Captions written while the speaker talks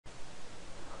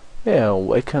Yeah,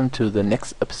 welcome to the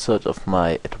next episode of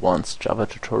my advanced Java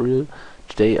tutorial.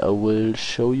 Today I will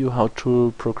show you how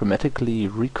to programmatically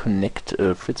reconnect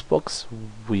a FritzBox.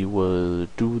 We will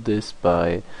do this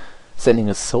by sending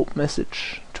a SOAP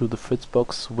message to the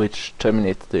FritzBox which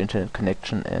terminates the internet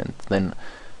connection and then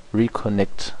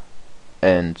reconnect,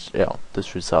 and yeah,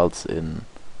 this results in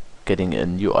getting a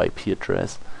new IP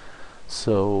address.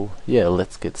 So yeah,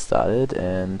 let's get started,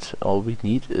 and all we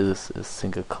need is a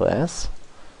single class.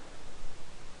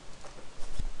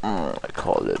 I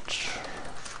call it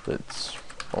FritzBox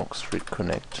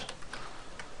Reconnect,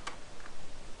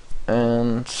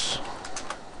 and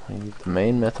we need the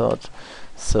main method.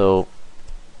 So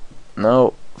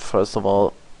now, first of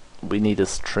all, we need a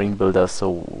string builder,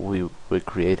 so we will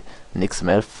create an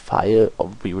XML file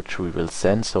which we will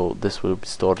send. So this will be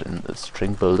stored in a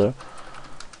string builder.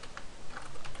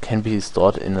 Can be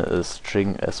stored in a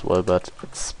string as well, but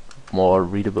it's more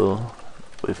readable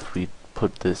if we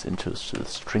put this into the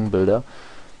string builder.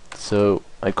 So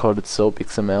I called it SOAP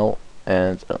XML,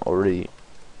 and I already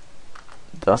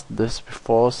done this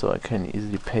before, so I can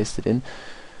easily paste it in.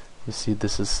 You see,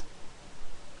 this is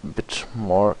a bit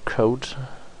more code.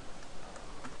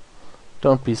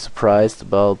 Don't be surprised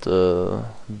about the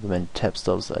many tab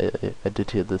stops I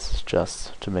did here. This is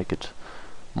just to make it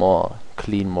more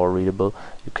clean, more readable.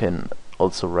 You can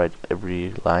also write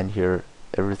every line here,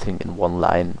 everything in one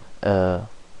line,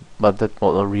 but that's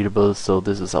more readable. So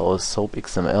this is our SOAP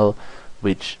XML,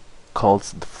 which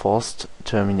calls the forced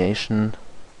termination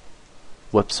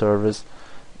web service,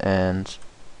 and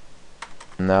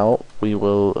now we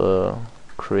will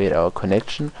create our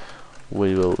connection.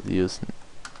 We will use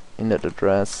init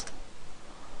address,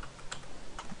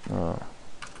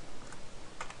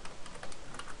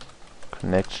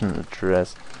 connection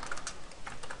address,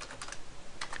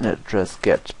 init address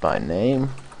get by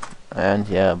name, and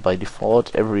yeah, by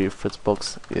default every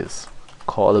FritzBox is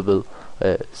callable,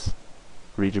 is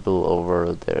reachable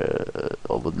over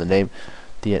the name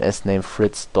DNS name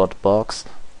fritz.box.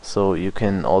 So you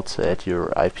can also add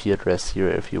your IP address here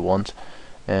if you want,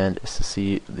 and as you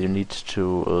see, you need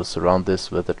to surround this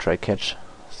with a try catch.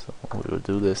 So we will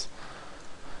do this,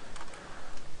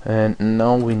 and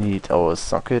now we need our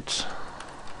socket.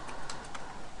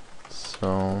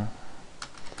 So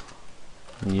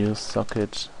new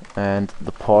socket, and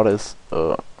the port is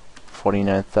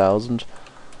 49,000.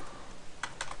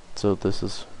 So this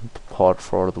is the port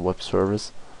for the web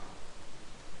service.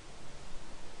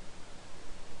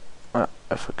 I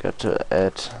forgot to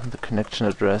add the connection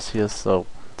address here, so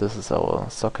this is our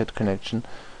socket connection,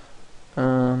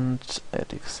 and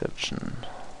add exception.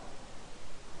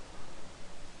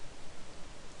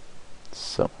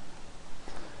 So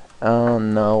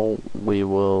now we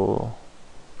will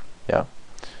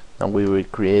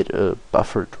create a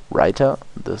buffered writer.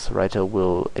 This writer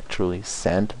will actually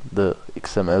send the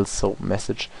XML SOAP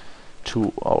message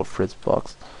to our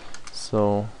FritzBox.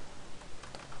 So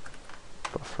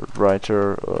buffered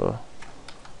writer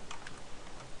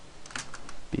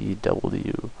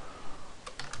bw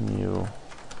new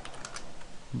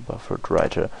buffered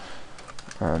writer,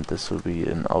 and this will be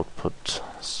an output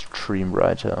stream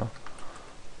writer,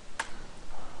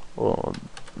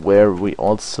 where we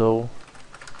also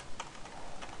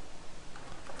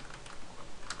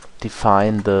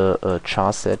define the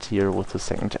char set here with the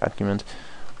second argument,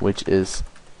 which is,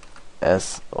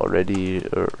 as already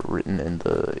written in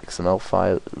the XML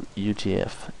file,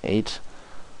 UTF-8.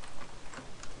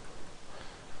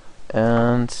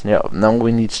 And yeah, now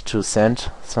we need to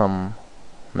send some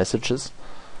messages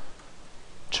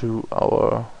to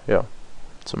our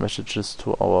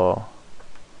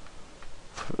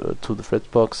to the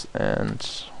FritzBox,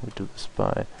 and we do this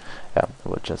by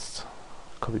we'll just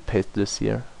copy paste this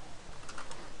here.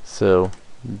 So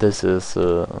this is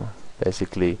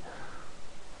basically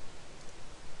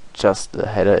just the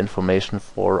header information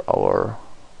for our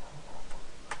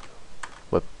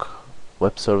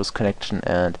web service connection,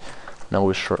 and now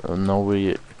we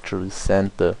actually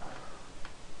send the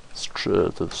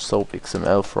SOAP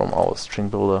XML from our string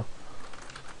builder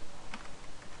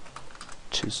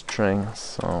to string.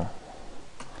 So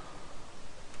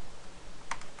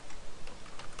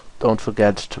don't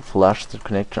forget to flush the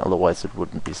connection, otherwise it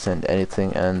wouldn't be sent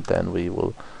anything, and then we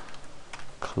will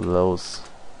close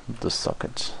the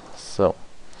socket. So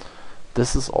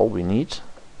this is all we need,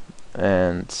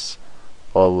 and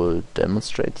I will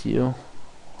demonstrate to you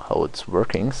how it's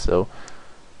working. So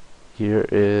here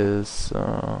is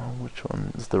which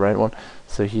one is the right one?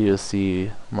 So here you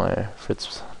see my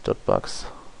fritz.box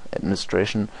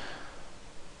administration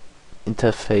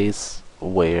interface,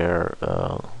 where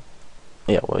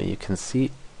you can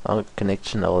see our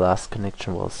last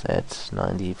connection was at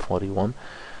 90.41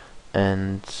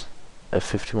 and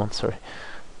 51, sorry.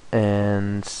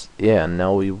 And yeah,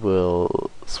 now we will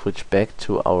switch back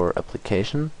to our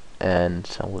application, and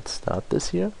I will start this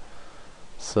here.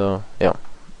 So yeah,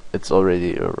 it's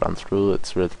already a run through,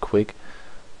 it's really quick.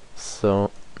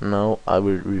 So now I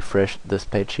will refresh this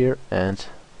page here, and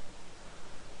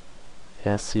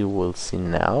as you will see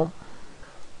now,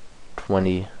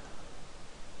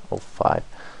 20:05.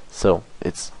 So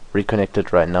it's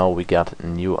reconnected right now. We got a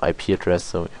new IP address,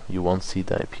 so you won't see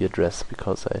the IP address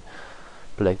because I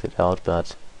blacked it out,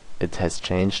 but it has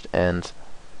changed. And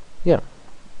yeah,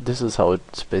 this is how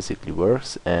it basically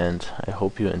works, and I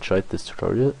hope you enjoyed this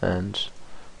tutorial, and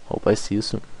hope I see you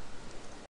soon.